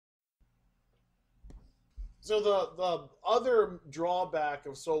So the other drawback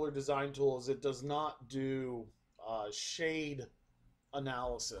of Solar Design Tool is it does not do shade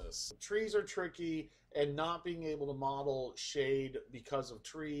analysis. Trees are tricky, and not being able to model shade because of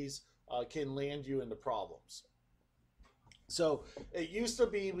trees can land you into problems. So it used to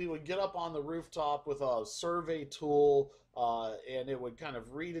be we would get up on the rooftop with a survey tool, and it would kind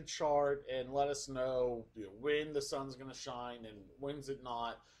of read a chart and let us know, when the sun's going to shine and when's it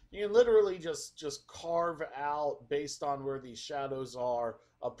not. You can literally just carve out based on where these shadows are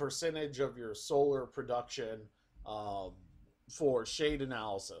a percentage of your solar production um, for shade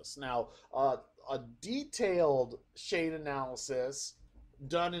analysis. Now, a detailed shade analysis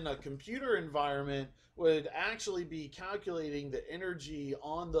done in a computer environment would actually be calculating the energy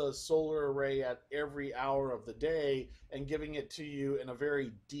on the solar array at every hour of the day and giving it to you in a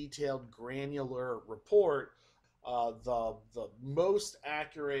very detailed, granular report. The most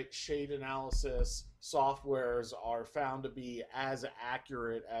accurate shade analysis softwares are found to be as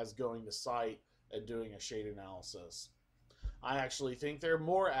accurate as going to site and doing a shade analysis. I actually think they're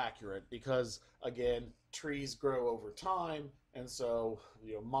more accurate because, again, trees grow over time, and so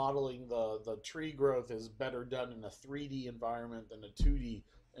modeling the tree growth is better done in a 3D environment than a 2D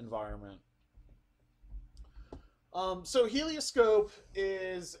environment. So Helioscope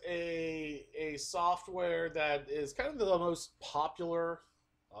is a software that is kind of the most popular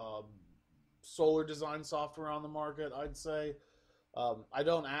um, solar design software on the market, I'd say. I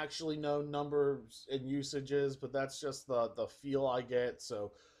don't actually know numbers and usages, but that's just the feel I get.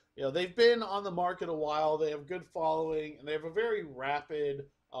 So, they've been on the market a while. They have good following, and they have a very rapid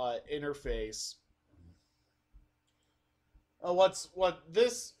interface. What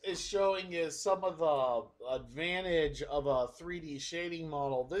this is showing is some of the advantage of a 3D shading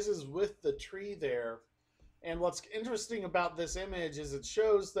model. This is with the tree there, and what's interesting about this image is it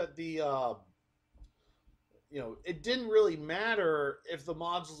shows that it didn't really matter if the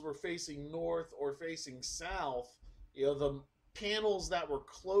modules were facing north or facing south. The panels that were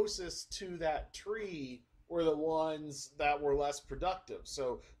closest to that tree were the ones that were less productive.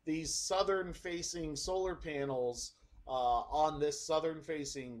 So these southern facing solar panels on this southern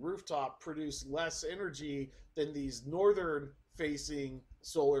facing rooftop produce less energy than these northern facing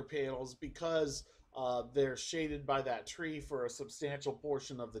solar panels because they're shaded by that tree for a substantial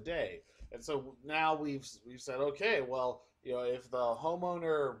portion of the day. And so now we've said, okay, well, if the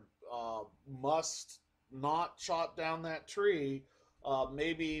homeowner must not chop down that tree,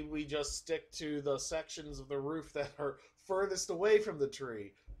 maybe we just stick to the sections of the roof that are furthest away from the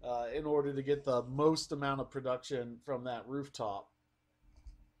tree in order to get the most amount of production from that rooftop.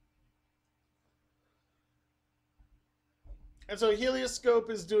 And so Helioscope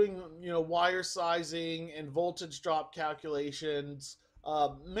is doing, wire sizing and voltage drop calculations.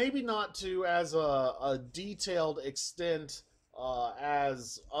 Maybe not to as a detailed extent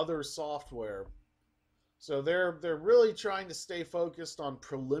as other software. So they're really trying to stay focused on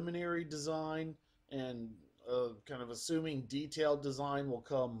preliminary design and kind of assuming detailed design will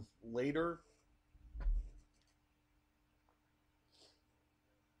come later.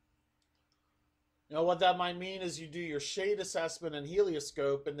 What that might mean is you do your shade assessment and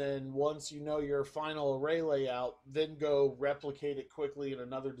helioscope, and then once you know your final array layout, then go replicate it quickly in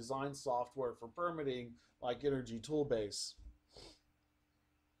another design software for permitting, like Energy Toolbase.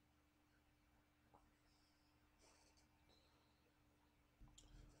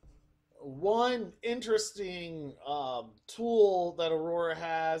 One interesting tool that Aurora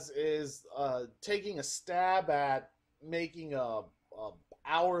has is taking a stab at making a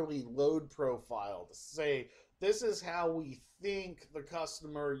hourly load profile to say this is how we think the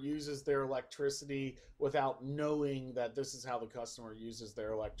customer uses their electricity without knowing that this is how the customer uses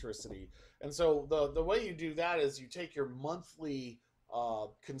their electricity. And so the way you do that is you take your monthly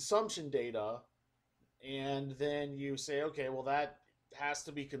consumption data and then you say, okay, well, that has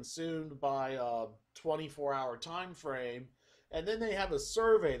to be consumed by a 24-hour time frame. And then they have a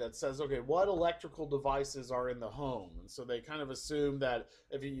survey that says, okay, what electrical devices are in the home? And so they kind of assume that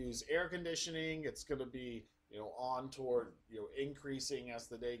if you use air conditioning, it's going to be on toward increasing as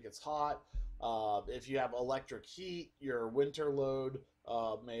the day gets hot. If you have electric heat, your winter load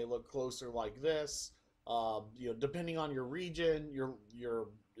may look closer like this. Depending on your region, your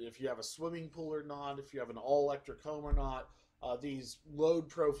if you have a swimming pool or not, if you have an all electric home or not, these load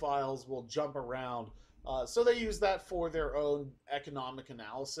profiles will jump around. So they use that for their own economic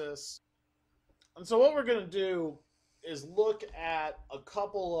analysis. And so what we're going to do is look at a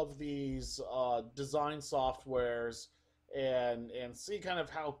couple of these design softwares and see kind of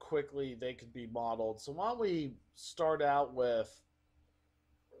how quickly they could be modeled. So why don't we start out with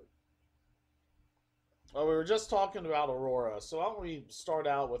Well, we were just talking about Aurora, so why don't we start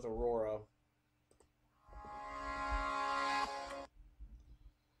out with Aurora?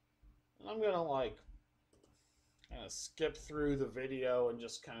 And I'm gonna like kind of skip through the video and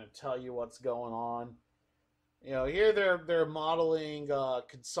just kind of tell you what's going on. You know, here they're modeling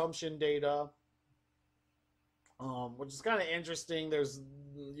consumption data, which is kind of interesting.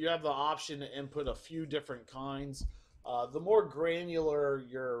 You have the option to input a few different kinds. The more granular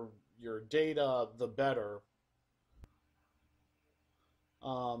your data, the better.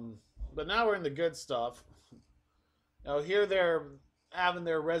 Um, but now we're in the good stuff. Now here they're having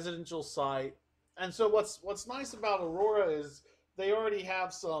their residential site, and so what's nice about Aurora is they already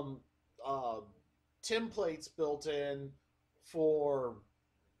have some uh, templates built in for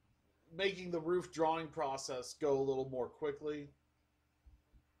making the roof drawing process go a little more quickly.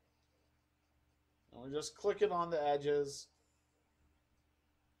 And we're just clicking on the edges.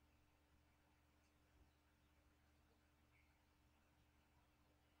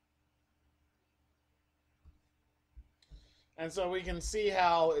 And so we can see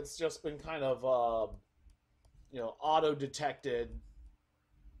how it's just been kind of, auto detected.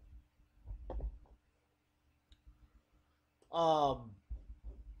 Um,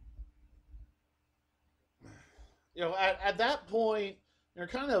 at that point, you're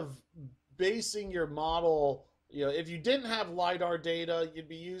kind of basing your model. If you didn't have LiDAR data, you'd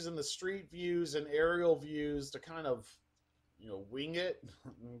be using the street views and aerial views to kind of, wing it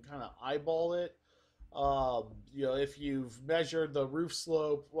and kind of eyeball it. If you've measured the roof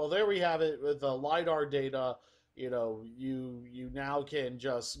slope, well, there we have it with the LiDAR data. You now can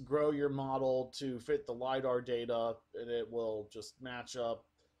just grow your model to fit the LiDAR data, and it will just match up,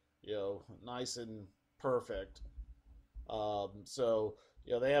 nice and perfect. So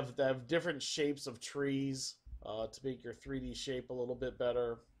they have different shapes of trees to make your 3D shape a little bit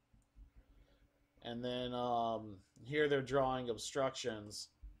better. And then here they're drawing obstructions.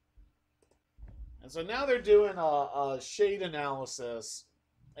 And so now they're doing a shade analysis.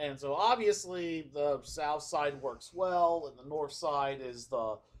 And so obviously the south side works well, and the north side is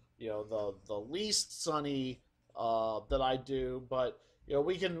the least sunny that I do. But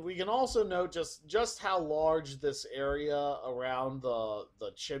we can also note just how large this area around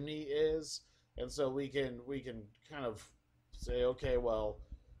the chimney is, and so we can kind of say, okay, well,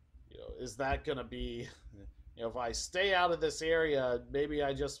 is that going to be, if I stay out of this area, maybe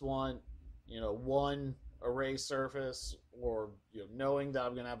I just want one array surface, or knowing that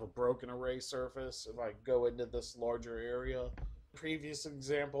I'm going to have a broken array surface if I go into this larger area. Previous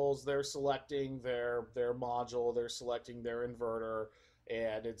examples, they're selecting their module, they're selecting their inverter,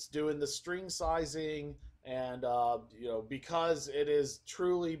 and it's doing the string sizing. And because it is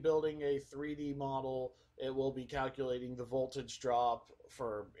truly building a 3D model, it will be calculating the voltage drop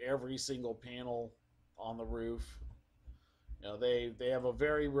for every single panel on the roof. They have a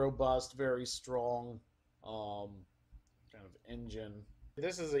very robust, very strong kind of engine.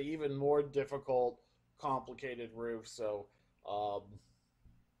 This is an even more difficult, complicated roof. So, um,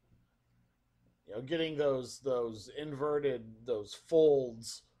 getting those inverted, those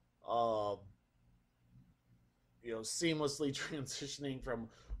folds, uh, seamlessly transitioning from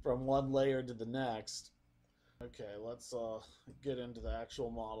one layer to the next. Okay, let's get into the actual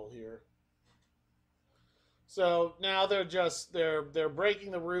model here. So now they're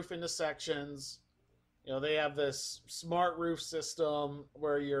breaking the roof into sections. They have this smart roof system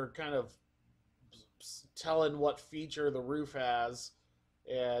where you're kind of telling what feature the roof has.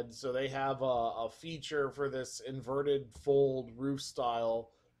 And so they have a feature for this inverted fold roof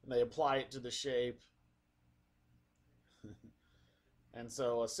style, and they apply it to the shape. And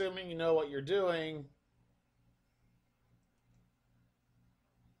so, assuming you know what you're doing,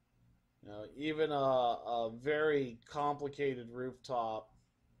 even a very complicated rooftop,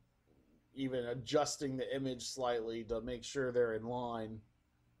 even adjusting the image slightly to make sure they're in line.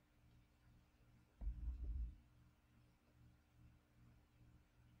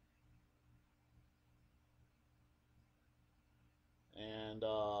 And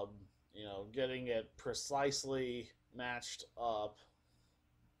getting it precisely matched up.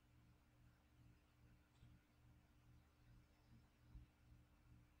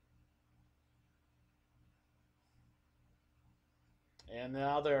 And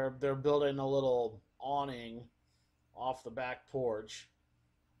now they're building a little awning off the back porch.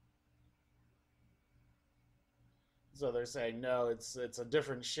 So they're saying no, it's a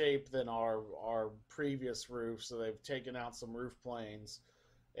different shape than our previous roof. So they've taken out some roof planes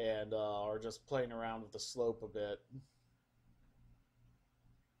and are just playing around with the slope a bit.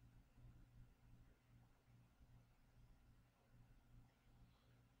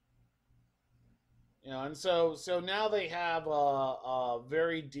 You know, and so now they have a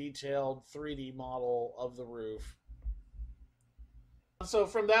very detailed 3D model of the roof. So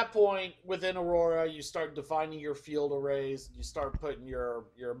from that point within Aurora, you start defining your field arrays. You start putting your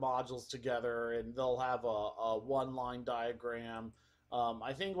modules together, and they'll have a one line diagram.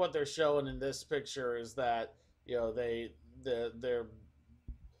 I think what they're showing in this picture is that you know they're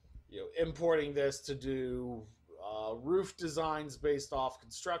importing this to do roof designs based off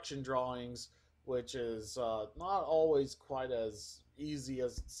construction drawings, which is not always quite as easy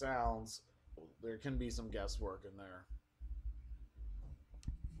as it sounds. There can be some guesswork in there.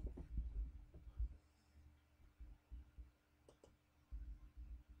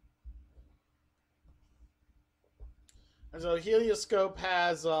 And so Helioscope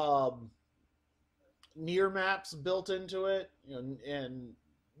has near maps built into it, and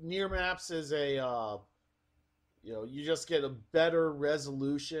near maps is a you just get a better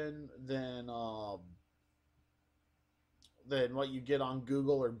resolution than what you get on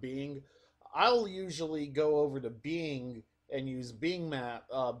Google or Bing. I'll usually go over to Bing and use Bing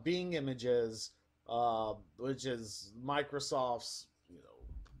Images, which is Microsoft's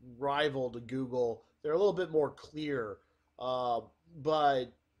rival to Google. They're a little bit more clear, uh, but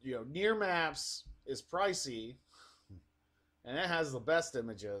Near Maps is pricey, and it has the best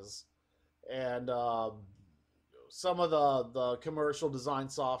images. And some of the commercial design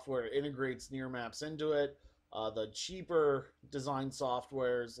software integrates Near Maps into it. The cheaper design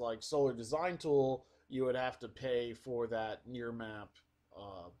softwares like Solar Design Tool, you would have to pay for that Near Map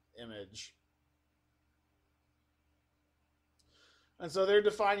image. And so they're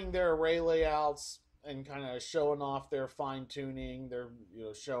defining their array layouts and kind of showing off their fine tuning. They're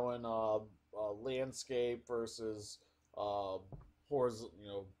showing landscape versus uh,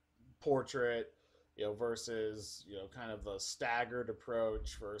 portrait, versus kind of the staggered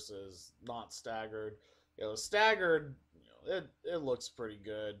approach versus not staggered. Staggered, it looks pretty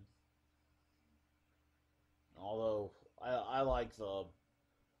good. Although I like the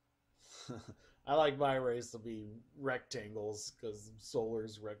I like my arrays to be rectangles because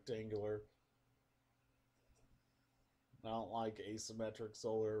solar's rectangular. I don't like asymmetric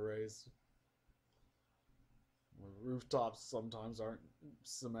solar arrays. Rooftops sometimes aren't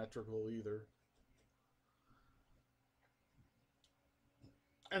symmetrical either.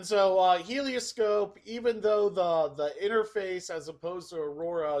 And so Helioscope, even though the interface as opposed to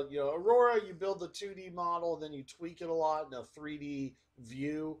Aurora, Aurora you build the 2D model, then you tweak it a lot in a 3D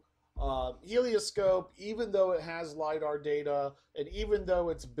view. Helioscope, even though it has LiDAR data and even though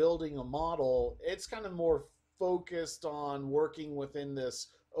it's building a model, it's kind of more focused on working within this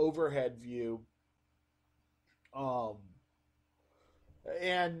overhead view. Um,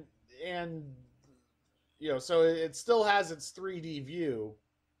 and and so it still has its 3D view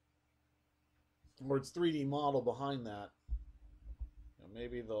or its 3D model behind that.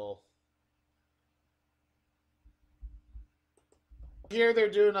 Maybe they'll. Here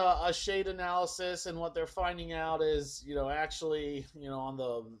they're doing a shade analysis, and what they're finding out is, actually, on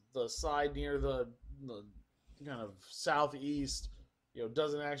the side near the kind of southeast,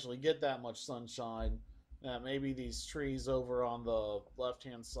 doesn't actually get that much sunshine. That maybe these trees over on the left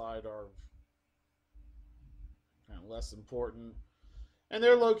hand side are kind of less important. And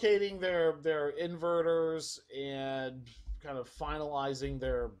they're locating their inverters and kind of finalizing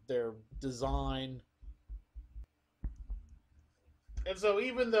their design. And so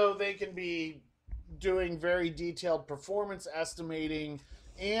even though they can be doing very detailed performance estimating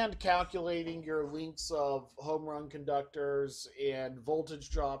and calculating your links of home run conductors and voltage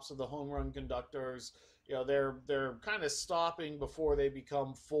drops of the home run conductors, they're kind of stopping before they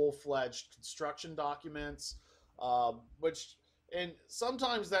become full-fledged construction documents, which and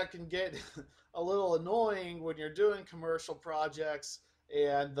sometimes that can get a little annoying when you're doing commercial projects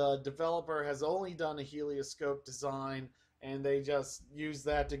and the developer has only done a helioscope design and they just use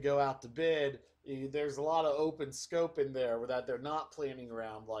that to go out to bid. There's a lot of open scope in there that they're not planning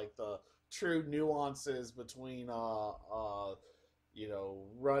around, like the true nuances between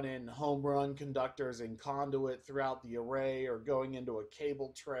running home run conductors and conduit throughout the array or going into a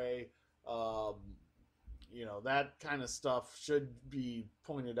cable tray. That kind of stuff should be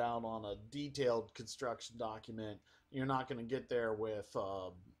pointed out on a detailed construction document. You're not going to get there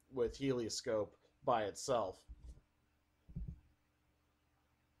with helioscope by itself.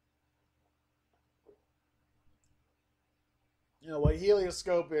 What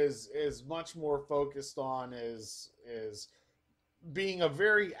helioscope is much more focused on is being a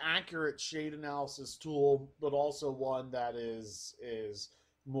very accurate shade analysis tool, but also one that is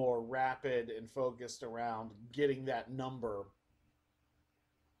more rapid and focused around getting that number.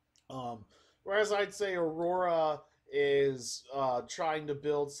 Um, Whereas I'd say Aurora is trying to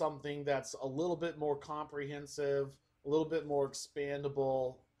build something that's a little bit more comprehensive, a little bit more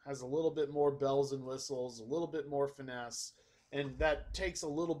expandable, has a little bit more bells and whistles, a little bit more finesse, and that takes a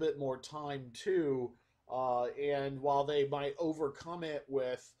little bit more time too. And while they might overcome it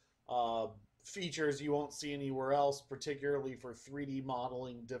with uh, features you won't see anywhere else, particularly for 3D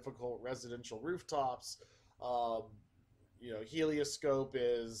modeling difficult residential rooftops, um, Helioscope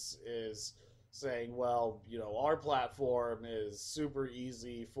is saying, well, our platform is super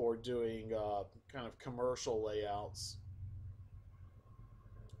easy for doing kind of commercial layouts.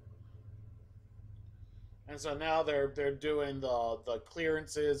 And so now they're doing the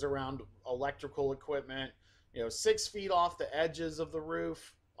clearances around electrical equipment, 6 feet off the edges of the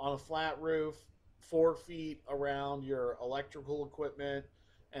roof on a flat roof, 4 feet around your electrical equipment,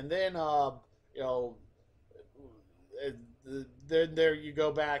 and then you know then there you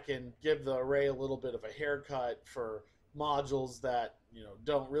go back and give the array a little bit of a haircut for modules that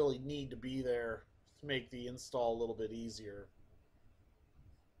don't really need to be there to make the install a little bit easier.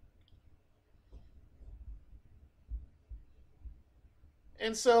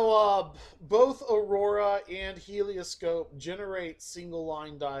 And so both Aurora and Helioscope generate single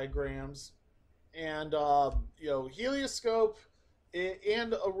line diagrams, and Helioscope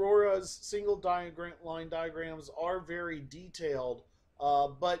and Aurora's single diagram line diagrams are very detailed,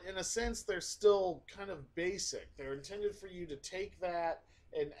 but in a sense they're still kind of basic. They're intended for you to take that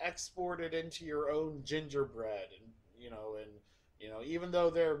and export it into your own gingerbread, and even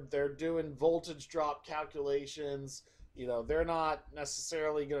though they're doing voltage drop calculations, they're not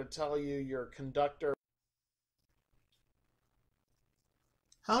necessarily going to tell you your conductor.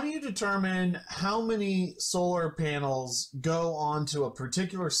 How do you determine how many solar panels go onto a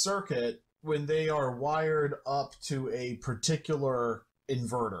particular circuit when they are wired up to a particular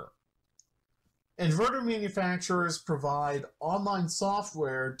inverter? Inverter manufacturers provide online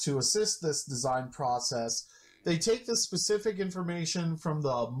software to assist this design process. They take the specific information from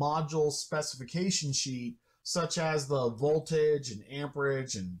the module specification sheet, such as the voltage and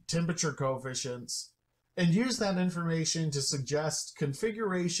amperage and temperature coefficients, and use that information to suggest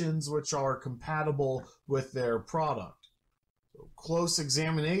configurations which are compatible with their product. Close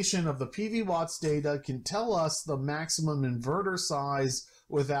examination of the PV watts data can tell us the maximum inverter size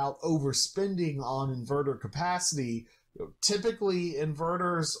without overspending on inverter capacity. Typically,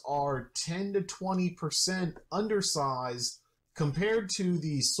 inverters are 10 to 20% undersized compared to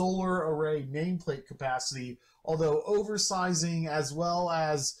the solar array nameplate capacity, although oversizing as well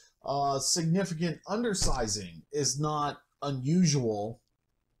as significant undersizing is not unusual.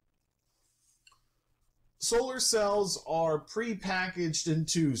 Solar cells are pre-packaged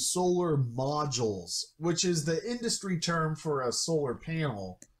into solar modules, which is the industry term for a solar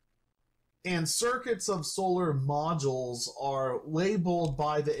panel. And circuits of solar modules are labeled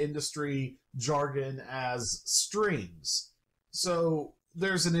by the industry jargon as strings. So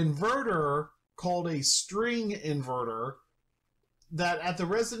there's an inverter called a string inverter that at the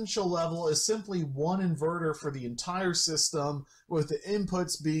residential level is simply one inverter for the entire system, with the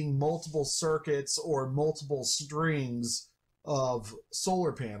inputs being multiple circuits or multiple strings of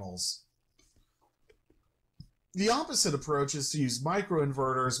solar panels. The opposite approach is to use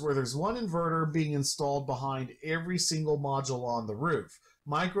microinverters, where there's one inverter being installed behind every single module on the roof.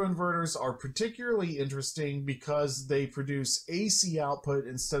 Microinverters are particularly interesting because they produce AC output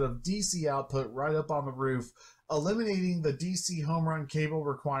instead of DC output right up on the roof, eliminating the DC home run cable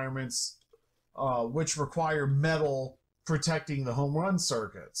requirements, which require metal protecting the home run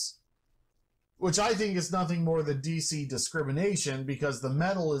circuits. Which I think is nothing more than DC discrimination, because the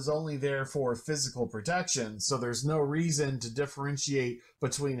metal is only there for physical protection, so there's no reason to differentiate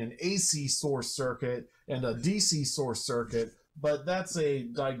between an AC source circuit and a DC source circuit, but that's a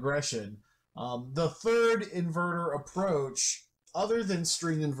digression. The third inverter approach, other than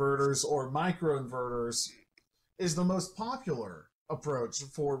string inverters or microinverters, is the most popular approach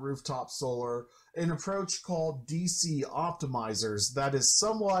for rooftop solar, an approach called DC optimizers that is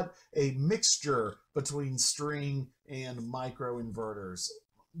somewhat a mixture between string and microinverters.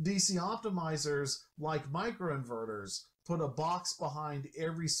 DC optimizers, like microinverters, put a box behind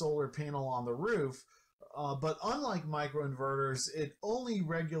every solar panel on the roof, but unlike microinverters, it only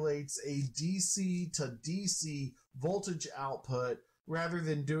regulates a DC to DC voltage output rather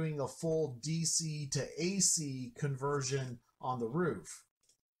than doing a full DC to AC conversion on the roof.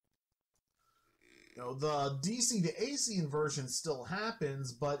 The DC to AC inversion still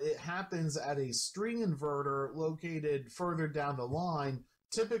happens, but it happens at a string inverter located further down the line,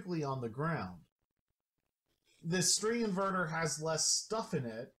 typically on the ground. This string inverter has less stuff in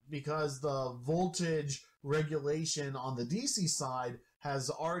it because the voltage regulation on the DC side has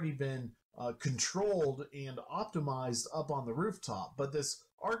already been controlled and optimized up on the rooftop. But this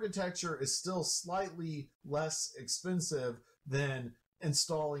architecture is still slightly less expensive than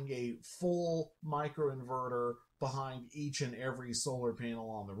installing a full microinverter behind each and every solar panel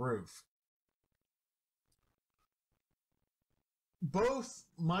on the roof. Both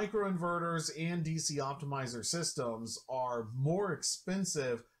microinverters and DC optimizer systems are more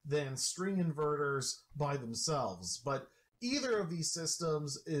expensive than string inverters by themselves, but either of these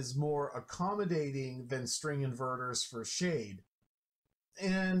systems is more accommodating than string inverters for shade.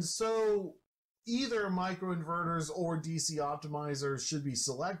 And so either microinverters or DC optimizers should be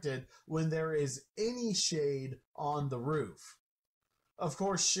selected when there is any shade on the roof. Of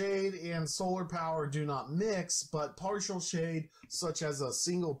course, shade and solar power do not mix, but partial shade, such as a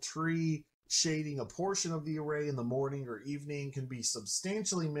single tree shading a portion of the array in the morning or evening, can be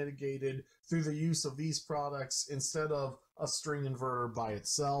substantially mitigated through the use of these products instead of a string inverter by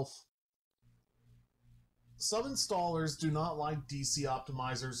itself. Some installers do not like DC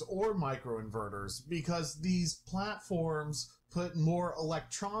optimizers or microinverters because these platforms put more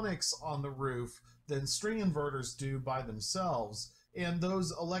electronics on the roof than string inverters do by themselves, and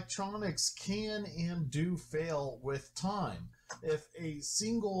those electronics can and do fail with time. If a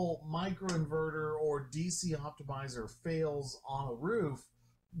single microinverter or DC optimizer fails on a roof,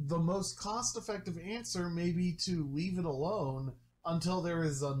 the most cost-effective answer may be to leave it alone until there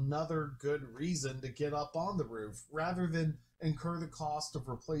is another good reason to get up on the roof, rather than incur the cost of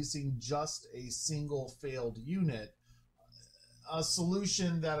replacing just a single failed unit, a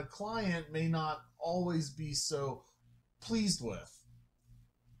solution that a client may not always be so pleased with.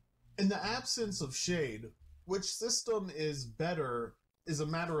 In the absence of shade, which system is better is a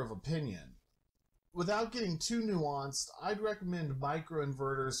matter of opinion. Without getting too nuanced, I'd recommend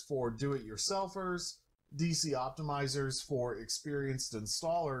microinverters for do-it-yourselfers, DC optimizers for experienced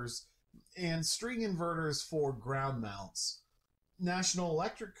installers, and string inverters for ground mounts. National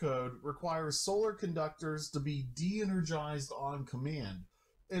Electric Code requires solar conductors to be de-energized on command,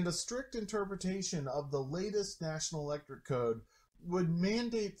 and a strict interpretation of the latest National Electric Code would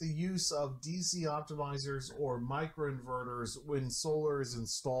mandate the use of DC optimizers or microinverters when solar is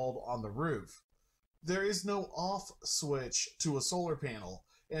installed on the roof. There is no off switch to a solar panel,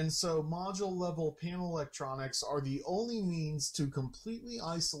 and so module-level panel electronics are the only means to completely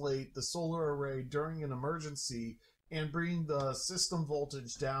isolate the solar array during an emergency and bring the system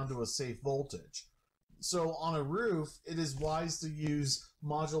voltage down to a safe voltage. So on a roof, it is wise to use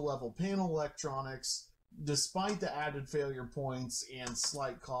module-level panel electronics despite the added failure points and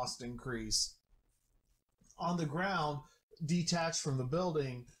slight cost increase. On the ground, detached from the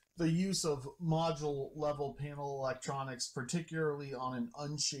building, the use of module-level panel electronics, particularly on an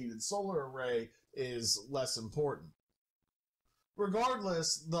unshaded solar array, is less important.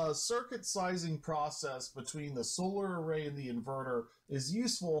 Regardless, the circuit sizing process between the solar array and the inverter is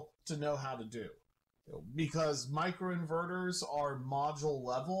useful to know how to do. Because microinverters are module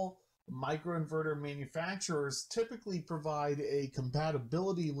level, microinverter manufacturers typically provide a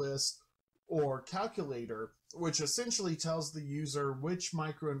compatibility list or calculator, which essentially tells the user which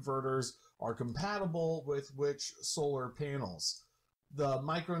microinverters are compatible with which solar panels. The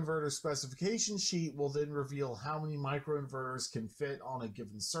microinverter specification sheet will then reveal how many microinverters can fit on a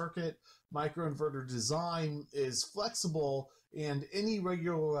given circuit. Microinverter design is flexible, and any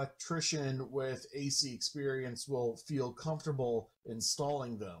regular electrician with AC experience will feel comfortable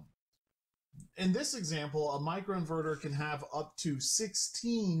installing them. In this example, a microinverter can have up to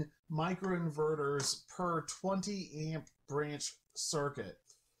 16 microinverters per 20 amp branch circuit.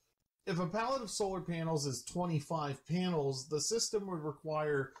 If a pallet of solar panels is 25 panels, the system would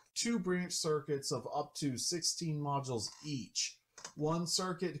require 2 branch circuits of up to 16 modules each. One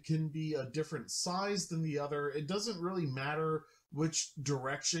circuit can be a different size than the other. It doesn't really matter which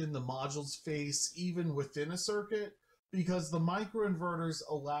direction the modules face, even within a circuit, because the microinverters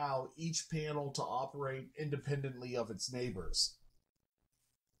allow each panel to operate independently of its neighbors.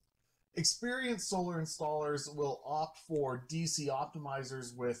 Experienced solar installers will opt for DC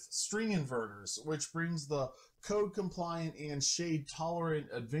optimizers with string inverters, which brings the code-compliant and shade-tolerant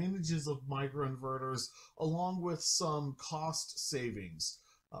advantages of microinverters along with some cost savings.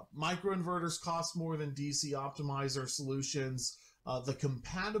 Microinverters cost more than DC optimizer solutions. The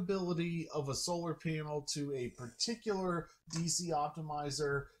compatibility of a solar panel to a particular DC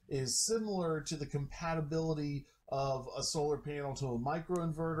optimizer is similar to the compatibility of a solar panel to a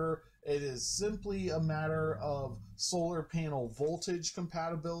microinverter. It is simply a matter of solar panel voltage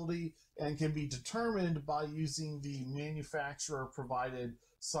compatibility and can be determined by using the manufacturer provided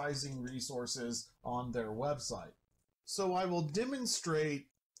sizing resources on their website. So I will demonstrate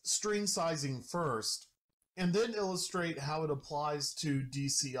string sizing first, and then illustrate how it applies to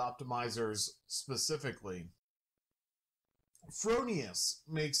DC optimizers specifically. Fronius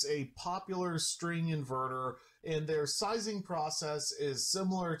makes a popular string inverter, and their sizing process is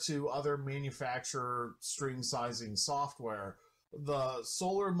similar to other manufacturer string sizing software. The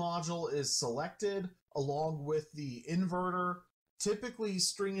solar module is selected along with the inverter. Typically,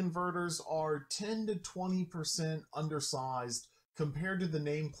 string inverters are 10 to 20% undersized compared to the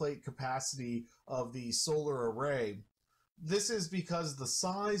nameplate capacity of the solar array. This is because the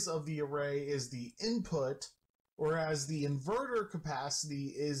size of the array is the input, whereas the inverter capacity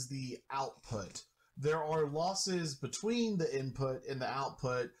is the output. There are losses between the input and the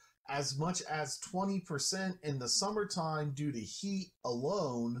output as much as 20% in the summertime due to heat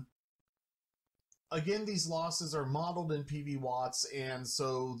alone. Again, these losses are modeled in PV watts, and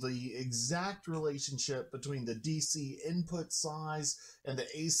so the exact relationship between the DC input size and the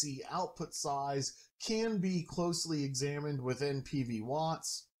AC output size can be closely examined within PV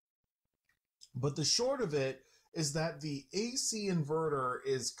watts. But the short of it is that the AC inverter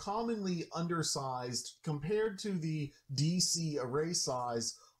is commonly undersized compared to the DC array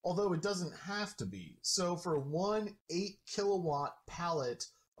size, although it doesn't have to be. So for one 8 kilowatt pallet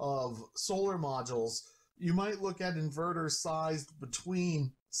of solar modules, you might look at inverters sized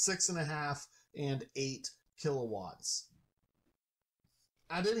between 6.5 and 8 kilowatts.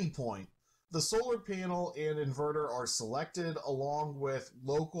 At any point, the solar panel and inverter are selected along with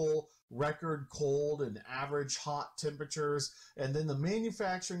local record cold and average hot temperatures, and then the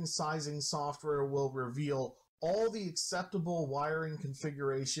manufacturing sizing software will reveal all the acceptable wiring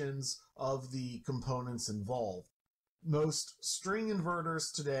configurations of the components involved. Most string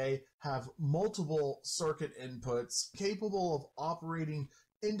inverters today have multiple circuit inputs capable of operating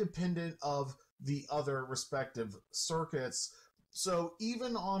independent of the other respective circuits. So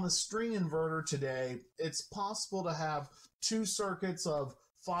even on a string inverter today, it's possible to have two circuits of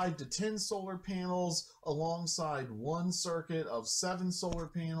 5 to 10 solar panels alongside one circuit of 7 solar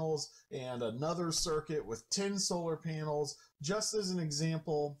panels and another circuit with 10 solar panels. Just as an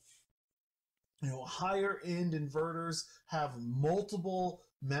example, higher end inverters have multiple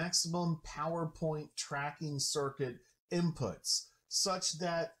maximum power point tracking circuit inputs, such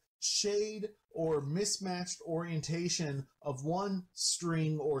that shade or mismatched orientation of one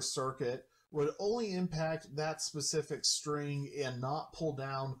string or circuit would only impact that specific string and not pull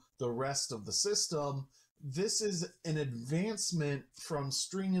down the rest of the system. This is an advancement from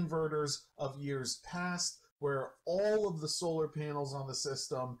string inverters of years past, where all of the solar panels on the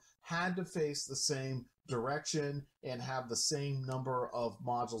system had to face the same direction and have the same number of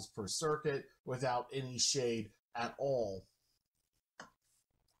modules per circuit without any shade at all.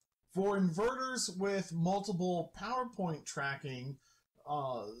 For inverters with multiple power point tracking,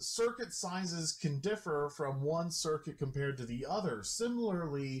 circuit sizes can differ from one circuit compared to the other.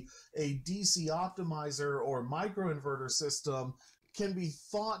 Similarly, a DC optimizer or microinverter system can be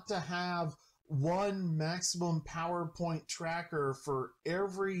thought to have one maximum power point tracker for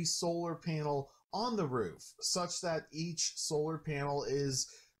every solar panel on the roof, such that each solar panel is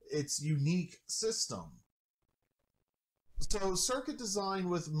its unique system. So circuit design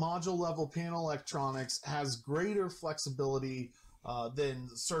with module level panel electronics has greater flexibility than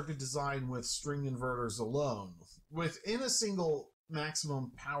circuit design with string inverters alone. Within a single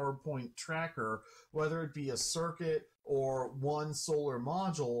maximum power point tracker, whether it be a circuit or one solar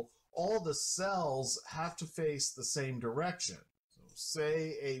module, all the cells have to face the same direction. So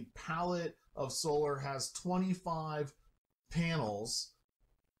say a pallet of solar has 25 panels.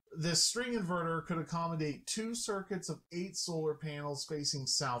 This string inverter could accommodate 2 circuits of 8 solar panels facing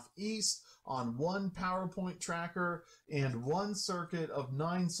southeast on one power point tracker and 1 circuit of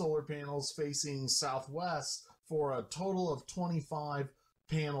 9 solar panels facing southwest for a total of 25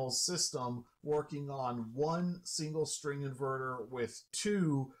 panel system working on one single string inverter with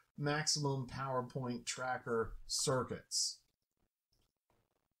 2 maximum power point tracker circuits.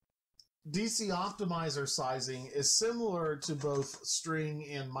 DC optimizer sizing is similar to both string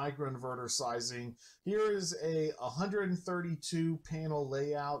and microinverter sizing. Here is a 132 panel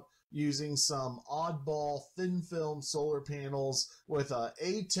layout using some oddball thin film solar panels with a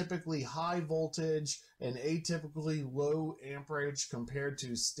atypically high voltage and atypically low amperage compared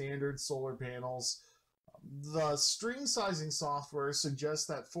to standard solar panels. The string sizing software suggests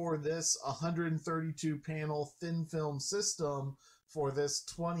that for this 132 panel thin film system, for this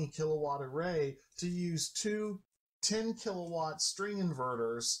 20 kilowatt array, to use 2 10 kilowatt string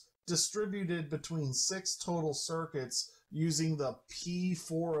inverters distributed between 6 total circuits using the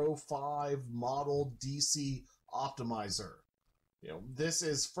P405 model DC optimizer. This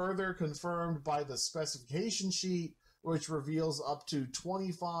is further confirmed by the specification sheet, which reveals up to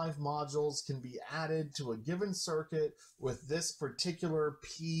 25 modules can be added to a given circuit with this particular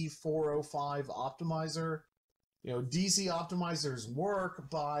P405 optimizer. DC optimizers work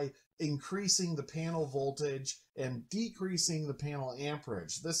by increasing the panel voltage and decreasing the panel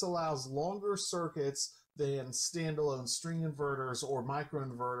amperage. This allows longer circuits than standalone string inverters or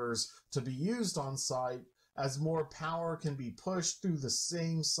microinverters to be used on site, as more power can be pushed through the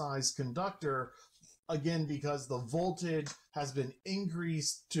same size conductor, again because the voltage has been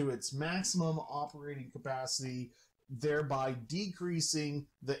increased to its maximum operating capacity, thereby decreasing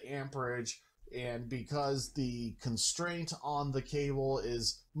the amperage, and because the constraint on the cable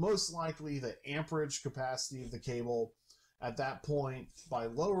is most likely the amperage capacity of the cable. At that point, by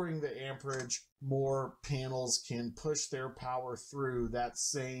lowering the amperage, more panels can push their power through that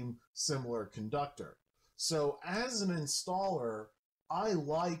same similar conductor. So as an installer, I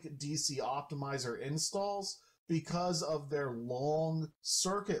like DC optimizer installs because of their long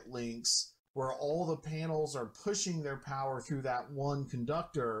circuit links where all the panels are pushing their power through that one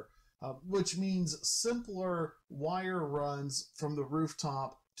conductor, which means simpler wire runs from the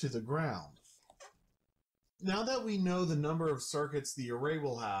rooftop to the ground. Now that we know the number of circuits the array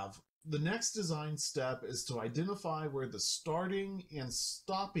will have, the next design step is to identify where the starting and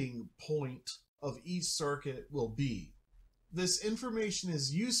stopping point of each circuit will be. This information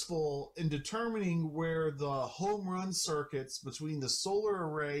is useful in determining where the home run circuits between the solar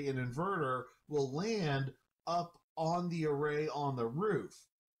array and inverter will land up on the array on the roof.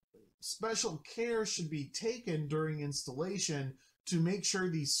 Special care should be taken during installation to make sure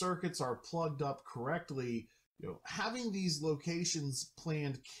these circuits are plugged up correctly. Having these locations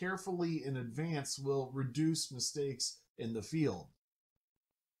planned carefully in advance will reduce mistakes in the field.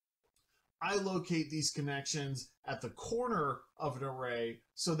 I locate these connections at the corner of an array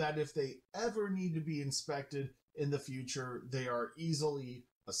so that if they ever need to be inspected in the future, they are easily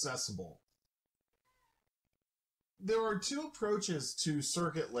accessible. There are two approaches to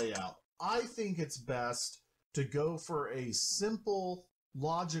circuit layout. I think it's best to go for a simple,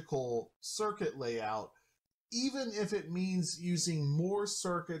 logical circuit layout, even if it means using more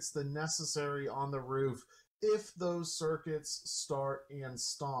circuits than necessary on the roof if those circuits start and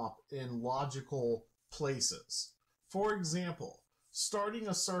stop in logical places. For example, starting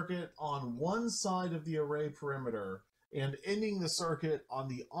a circuit on one side of the array perimeter and ending the circuit on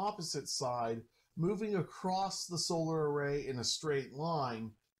the opposite side, moving across the solar array in a straight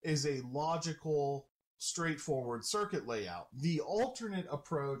line, is a logical, straightforward circuit layout. The alternate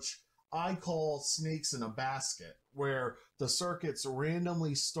approach I call snakes in a basket, where the circuits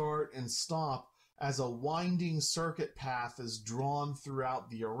randomly start and stop as a winding circuit path is drawn throughout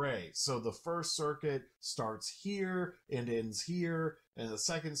the array. So the first circuit starts here and ends here, and the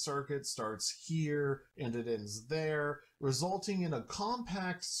second circuit starts here and it ends there, resulting in a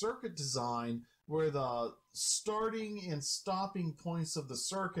compact circuit design where the starting and stopping points of the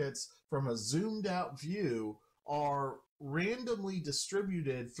circuits from a zoomed out view are randomly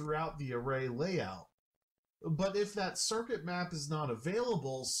distributed throughout the array layout. But if that circuit map is not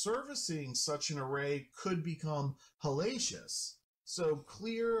available, servicing such an array could become hellacious. So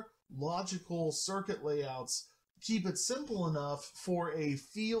clear, logical circuit layouts keep it simple enough for a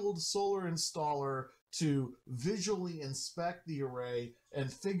field solar installer to visually inspect the array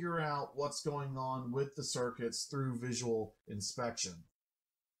and figure out what's going on with the circuits through visual inspection.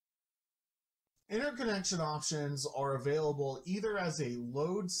 Interconnection options are available either as a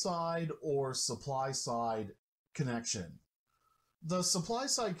load side or supply side connection. The supply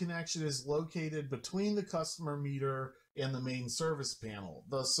side connection is located between the customer meter and the main service panel.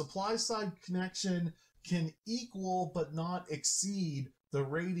 The supply side connection can equal but not exceed the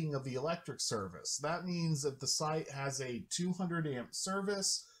rating of the electric service. That means if the site has a 200 amp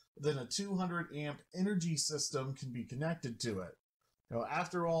service, then a 200 amp energy system can be connected to it.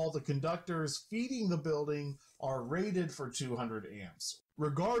 After all, the conductors feeding the building are rated for 200 amps.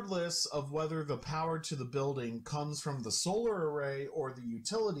 Regardless of whether the power to the building comes from the solar array or the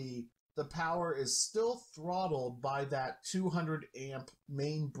utility, the power is still throttled by that 200 amp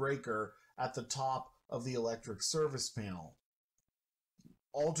main breaker at the top of the electric service panel.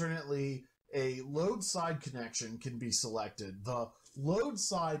 Alternately, a load side connection can be selected. The load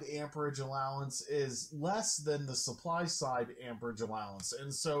side amperage allowance is less than the supply side amperage allowance,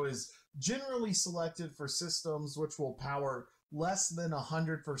 and so is generally selected for systems which will power less than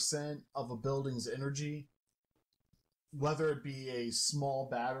 100% of a building's energy. whether it be a small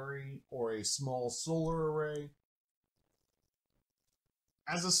battery or a small solar array.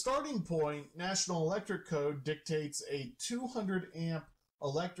 As a starting point, National Electric Code dictates a 200 amp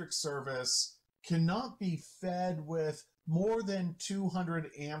electric service cannot be fed with more than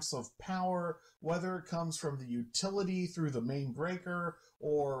 200 amps of power, whether it comes from the utility through the main breaker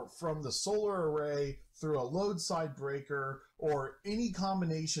or from the solar array through a load side breaker or any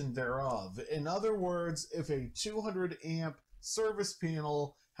combination thereof. In other words, if a 200 amp service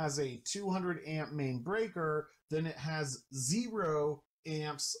panel has a 200 amp main breaker, then it has 0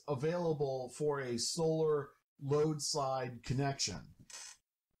 amps available for a solar load side connection.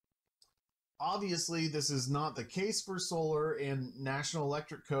 Obviously, this is not the case for solar, and National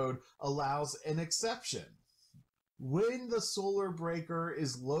Electric Code allows an exception. When the solar breaker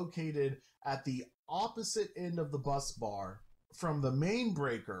is located at the opposite end of the bus bar from the main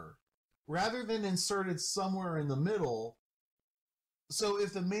breaker, rather than inserted somewhere in the middle, so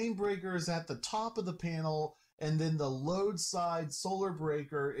if the main breaker is at the top of the panel and then the load side solar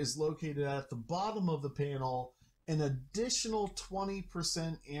breaker is located at the bottom of the panel, an additional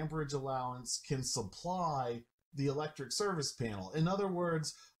 20% amperage allowance can supply the electric service panel. In other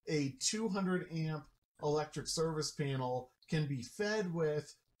words, a 200 amp electric service panel can be fed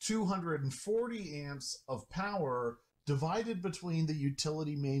with 240 amps of power divided between the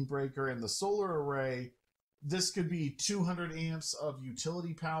utility main breaker and the solar array. This could be 200 amps of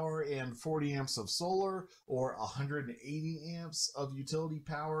utility power and 40 amps of solar, or 180 amps of utility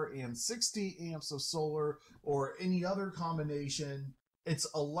power and 60 amps of solar, or any other combination. It's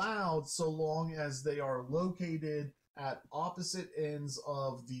allowed so long as they are located at opposite ends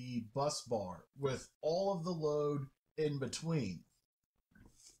of the bus bar with all of the load in between.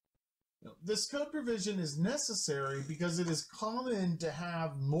 This code provision is necessary because it is common to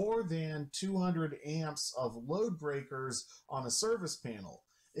have more than 200 amps of load breakers on a service panel.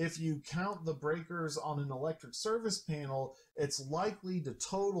 If you count the breakers on an electric service panel, it's likely to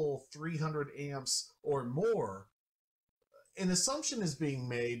total 300 amps or more. An assumption is being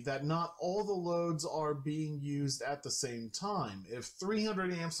made that not all the loads are being used at the same time. If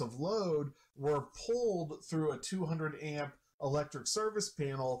 300 amps of load were pulled through a 200 amp electric service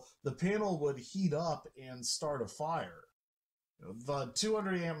panel, the panel would heat up and start a fire. The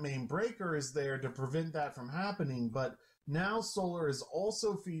 200 amp main breaker is there to prevent that from happening, but now solar is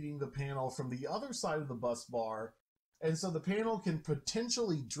also feeding the panel from the other side of the bus bar, and so the panel can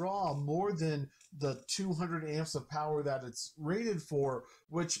potentially draw more than the 200 amps of power that it's rated for,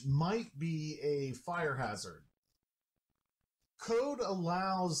 which might be a fire hazard. Code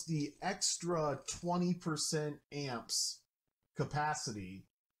allows the extra 20% amps capacity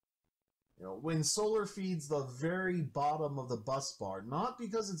when solar feeds the very bottom of the bus bar, not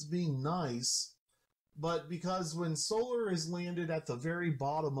because it's being nice, but because when solar is landed at the very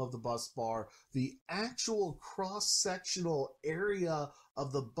bottom of the bus bar, the actual cross-sectional area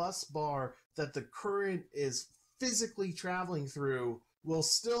of the bus bar that the current is physically traveling through will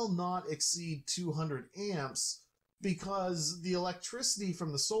still not exceed 200 amps because the electricity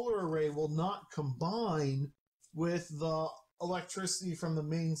from the solar array will not combine with the electricity from the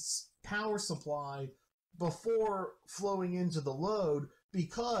main power supply before flowing into the load,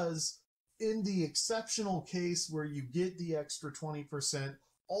 because in the exceptional case where you get the extra 20%,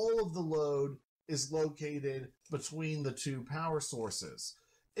 all of the load is located between the two power sources.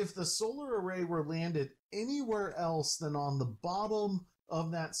 If the solar array were landed anywhere else than on the bottom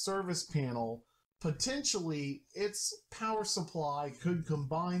of that service panel, potentially its power supply could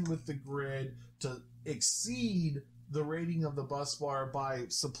combine with the grid to exceed the rating of the bus bar by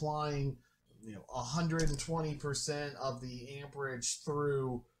supplying 120% of the amperage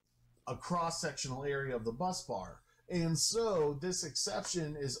through a cross-sectional area of the bus bar. And so this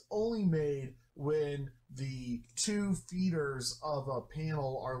exception is only made when the two feeders of a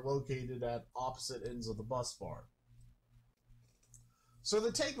panel are located at opposite ends of the bus bar. So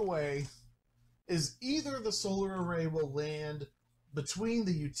the takeaway is either the solar array will land between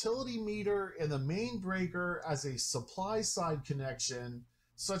the utility meter and the main breaker as a supply side connection,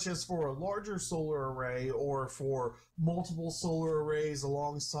 such as for a larger solar array or for multiple solar arrays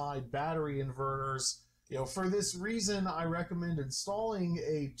alongside battery inverters. For this reason, I recommend installing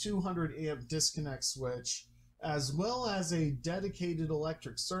a 200 amp disconnect switch as well as a dedicated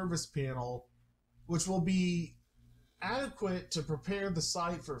electric service panel, which will be adequate to prepare the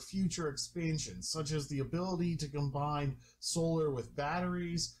site for future expansion, such as the ability to combine solar with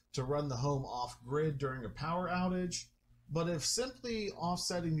batteries to run the home off-grid during a power outage. But if simply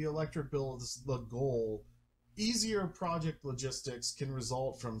offsetting the electric bill is the goal, Easier project logistics can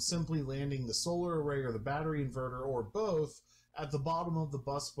result from simply landing the solar array or the battery inverter or both at the bottom of the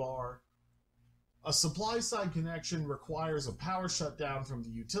bus bar. A supply side connection requires a power shutdown from the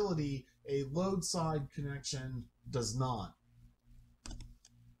utility. A load side connection does not.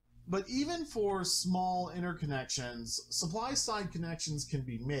 But even for small interconnections, supply side connections can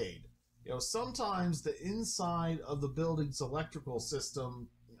be made. Sometimes the inside of the building's electrical system,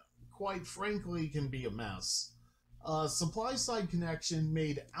 quite frankly, can be a mess. A supply side connection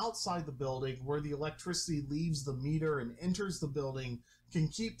made outside the building where the electricity leaves the meter and enters the building can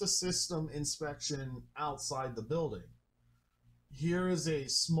keep the system inspection outside the building. Here is a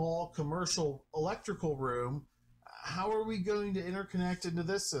small commercial electrical room. How are we going to interconnect into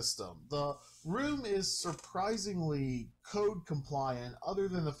this system? The room is surprisingly code compliant, other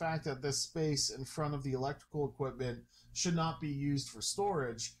than the fact that this space in front of the electrical equipment should not be used for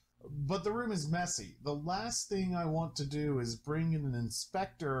storage, but the room is messy. The last thing I want to do is bring in an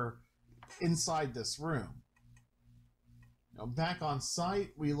inspector inside this room. Now, back on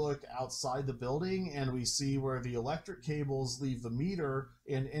site, we look outside the building and we see where the electric cables leave the meter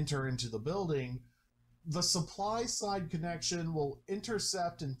and enter into the building. The supply side connection will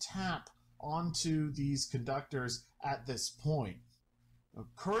intercept and tap onto these conductors at this point. Now,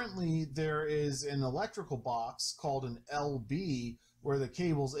 currently, there is an electrical box called an LB where the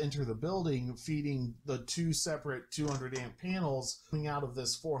cables enter the building, feeding the two separate 200 amp panels coming out of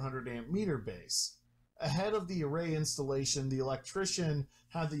this 400 amp meter base. Ahead of the array installation, the electrician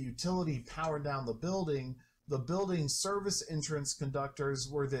had the utility power down the building. The building service entrance conductors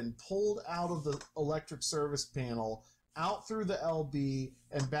were then pulled out of the electric service panel, out through the LB,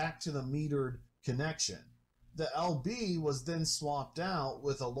 and back to the metered connection. The LB was then swapped out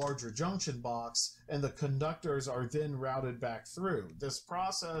with a larger junction box, and the conductors are then routed back through. This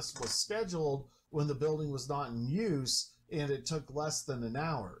process was scheduled when the building was not in use, and it took less than an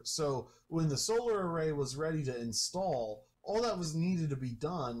hour. So when the solar array was ready to install, all that was needed to be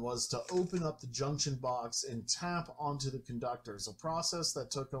done was to open up the junction box and tap onto the conductors, a process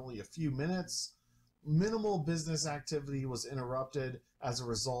that took only a few minutes. Minimal business activity was interrupted as a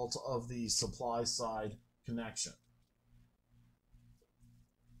result of the supply side connection.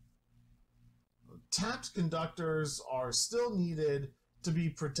 Tapped conductors are still needed to be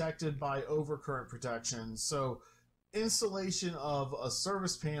protected by overcurrent protection, so installation of a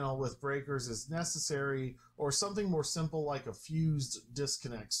service panel with breakers is necessary, or something more simple like a fused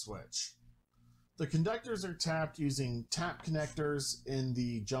disconnect switch. The conductors are tapped using tap connectors in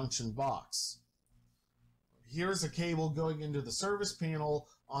the junction box. Here's a cable going into the service panel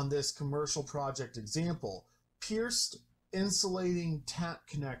on this commercial project example. Pierced insulating tap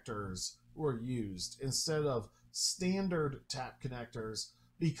connectors were used instead of standard tap connectors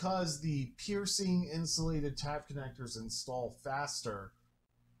because the piercing insulated tap connectors install faster.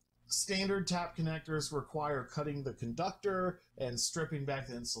 Standard tap connectors require cutting the conductor and stripping back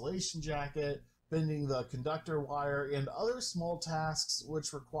the insulation jacket, bending the conductor wire, and other small tasks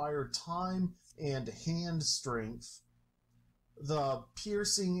which require time and hand strength. The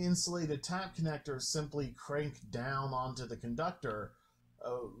piercing insulated tap connectors simply crank down onto the conductor.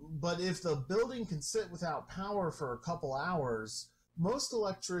 But if the building can sit without power for a couple hours, most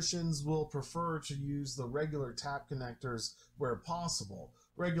electricians will prefer to use the regular tap connectors where possible.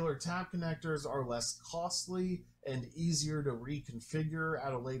 Regular tap connectors are less costly and easier to reconfigure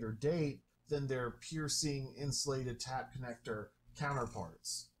at a later date than their piercing insulated tap connector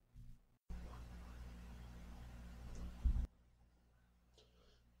counterparts.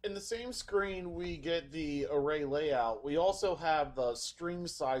 In the same screen we get the array layout. We also have the string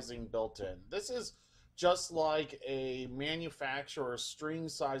sizing built in. This is just like a manufacturer string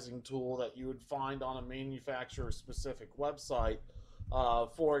sizing tool that you would find on a manufacturer specific website.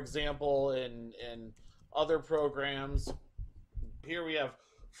 For example, in other programs, here we have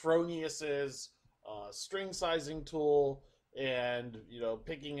Fronius's string sizing tool, and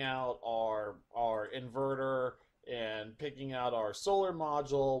picking out our inverter and picking out our solar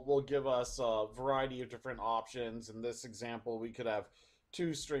module will give us a variety of different options. In this example, we could have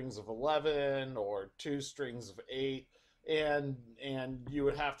 2 strings of 11 or 2 strings of 8, and you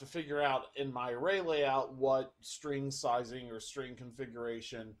would have to figure out in my array layout what string sizing or string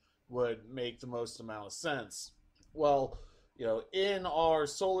configuration would make the most amount of sense. Well, in our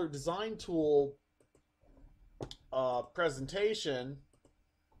solar design tool presentation,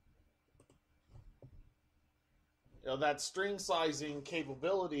 that string sizing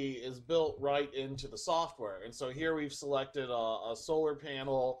capability is built right into the software. And so here we've selected a solar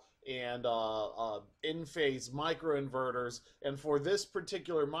panel and in-phase microinverters. And for this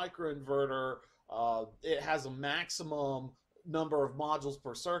particular microinverter, it has a maximum number of modules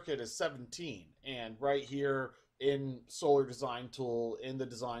per circuit is 17. And right here in Solar Design Tool, in the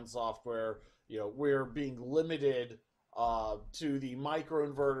design software, we're being limited to the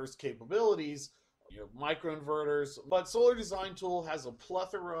microinverter's capabilities, microinverters. But Solar Design Tool has a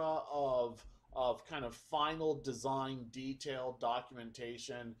plethora of kind of final design detail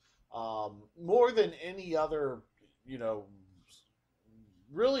documentation, more than any other, you know,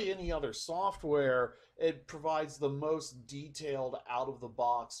 really any other software. It provides the most detailed out of the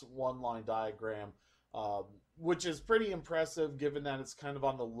box one line diagram, um, which is pretty impressive given that it's kind of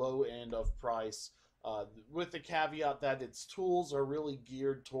on the low end of price. With the caveat that its tools are really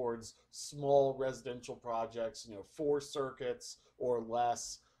geared towards small residential projects, 4 circuits or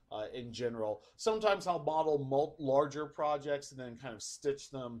less in general. Sometimes I'll model larger projects and then kind of stitch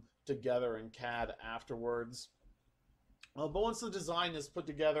them together in CAD afterwards. But once the design is put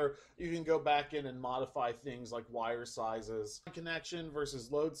together, you can go back in and modify things like wire sizes, connection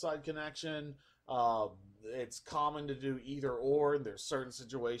versus load side connection. It's common to do either or. There's certain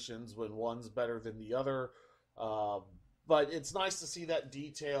situations when one's better than the other. Uh, but it's nice to see that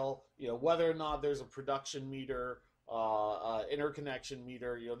detail, whether or not there's a production meter, interconnection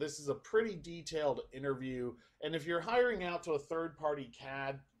meter. This is a pretty detailed interview. And if you're hiring out to a third-party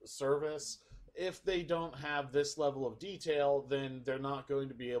CAD service, if they don't have this level of detail, then they're not going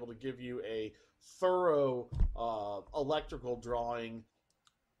to be able to give you a thorough electrical drawing.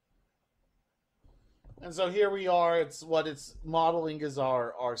 And so here we are. It's modeling is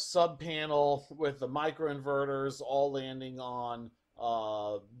our sub panel with the microinverters all landing on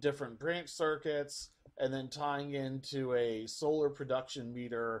different branch circuits, and then tying into a solar production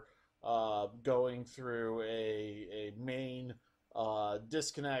meter, going through a main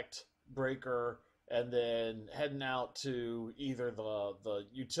disconnect breaker, and then heading out to either the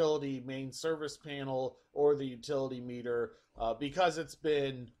utility main service panel or the utility meter, because it's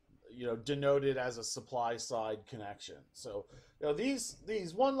been denoted as a supply side connection. So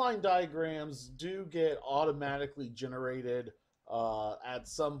these one line diagrams do get automatically generated at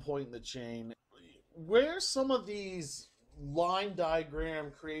some point in the chain. Where some of these line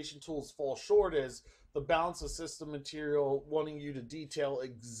diagram creation tools fall short is the balance of system material wanting you to detail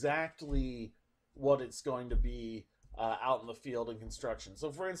exactly what it's going to be out in the field in construction.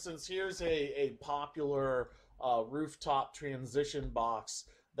 So for instance, here's a popular rooftop transition box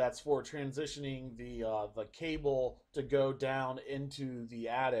that's for transitioning the cable to go down into the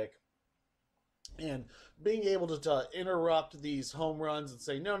attic, and being able to interrupt these home runs and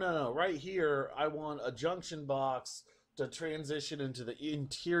say, no, no, no, right here, I want a junction box to transition into the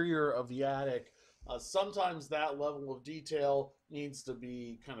interior of the attic. Sometimes that level of detail needs to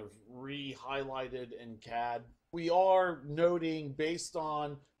be kind of re-highlighted in CAD. We are noting, based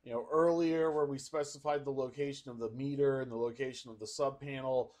on earlier where we specified the location of the meter and the location of the sub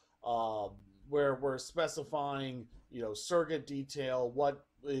panel, where we're specifying circuit detail, what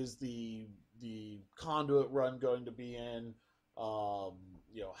is the conduit run going to be in,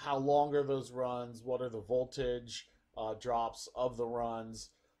 how long are those runs, what are the voltage drops of the runs.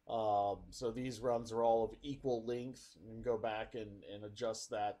 So these runs are all of equal length. You can go back and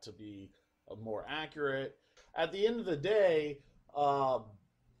adjust that to be more accurate. At the end of the day,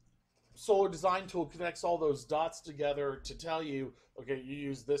 Solar Design Tool connects all those dots together to tell you, okay, you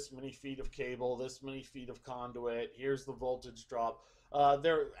use this many feet of cable, this many feet of conduit, here's the voltage drop.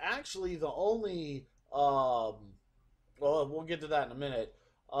 They're actually the only, well, we'll get to that in a minute.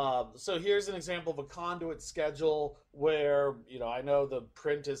 So here's an example of a conduit schedule where, I know the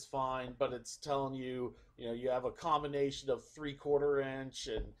print is fine, but it's telling you, you have a combination of 3/4 inch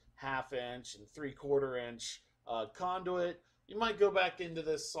and 1/2 inch and 3/4 inch conduit. You might go back into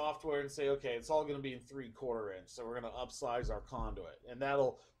this software and say, okay, it's all going to be in 3/4 inch. So we're going to upsize our conduit, and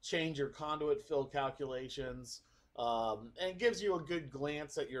that'll change your conduit fill calculations, and gives you a good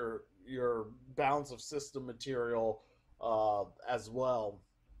glance at your balance of system material as well.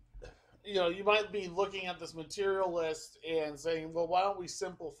 You might be looking at this material list and saying, well, why don't we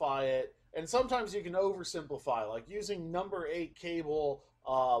simplify it? And sometimes you can oversimplify, like using number 8 cable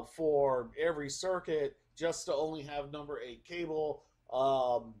for every circuit just to only have number 8 cable.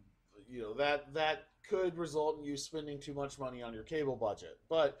 That could result in you spending too much money on your cable budget.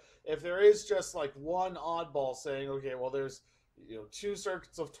 But if there is just like one oddball saying, okay, well, there's 2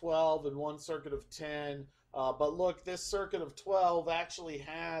 circuits of 12 and 1 circuit of 10, but look, this circuit of 12 actually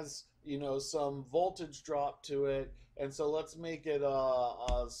has some voltage drop to it, and so let's make it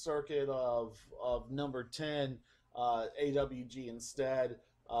a circuit of number 10 AWG instead,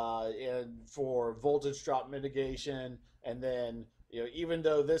 and for voltage drop mitigation, and then even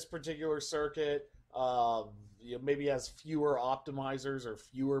though this particular circuit maybe has fewer optimizers or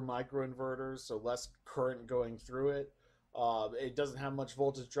fewer microinverters, so less current going through it. It doesn't have much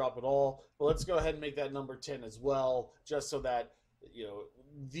voltage drop at all. But let's go ahead and make that number 10 as well, just so that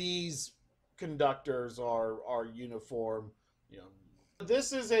these conductors are uniform.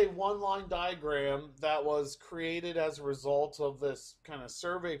 This is a one-line diagram that was created as a result of this kind of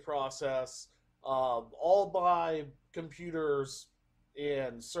survey process, all by computers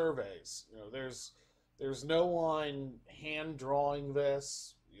and surveys. There's no one hand drawing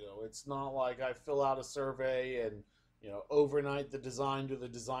this. It's not like I fill out a survey and overnight the design to the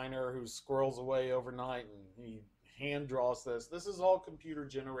designer who squirrels away overnight and he hand draws this. This is all computer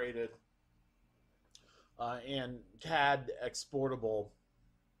generated and CAD exportable.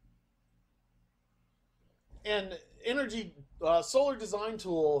 And Energy Solar Design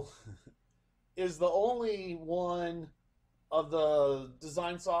Tool is the only one of the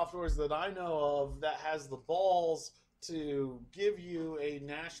design softwares that I know of that has the balls to give you a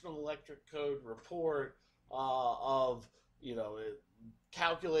National Electric Code report of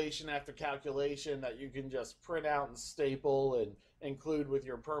calculation after calculation that you can just print out and staple and include with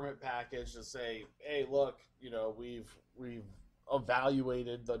your permit package to say, hey, look, we've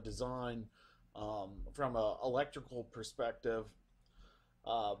evaluated the design from an electrical perspective.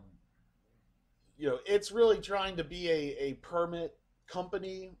 It's really trying to be a permit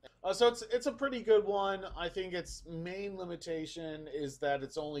company. So it's a pretty good one. I think its main limitation is that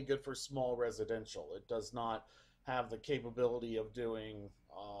it's only good for small residential. It does not have the capability of doing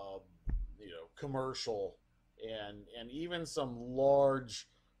commercial and even some large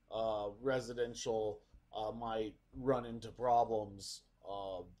residential might run into problems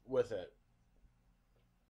with it.